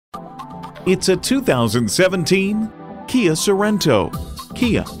It's a 2017 Kia Sorento.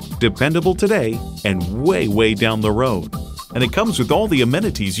 Kia, dependable today and way down the road. And it comes with all the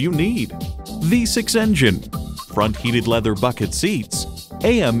amenities you need. V6 engine, front heated leather bucket seats,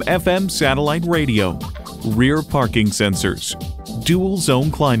 AM/FM satellite radio, rear parking sensors, dual zone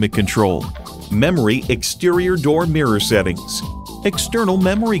climate control, memory exterior door mirror settings, external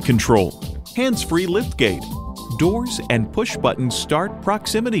memory control, hands-free liftgate, doors and push-button start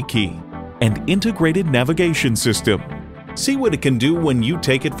proximity key, and integrated navigation system. See what it can do when you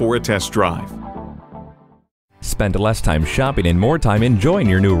take it for a test drive. Spend less time shopping and more time enjoying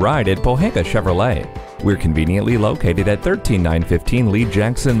your new ride at Pohanka Chevrolet. We're conveniently located at 13915 Lee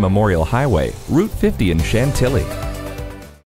Jackson Memorial Highway, Route 50 in Chantilly.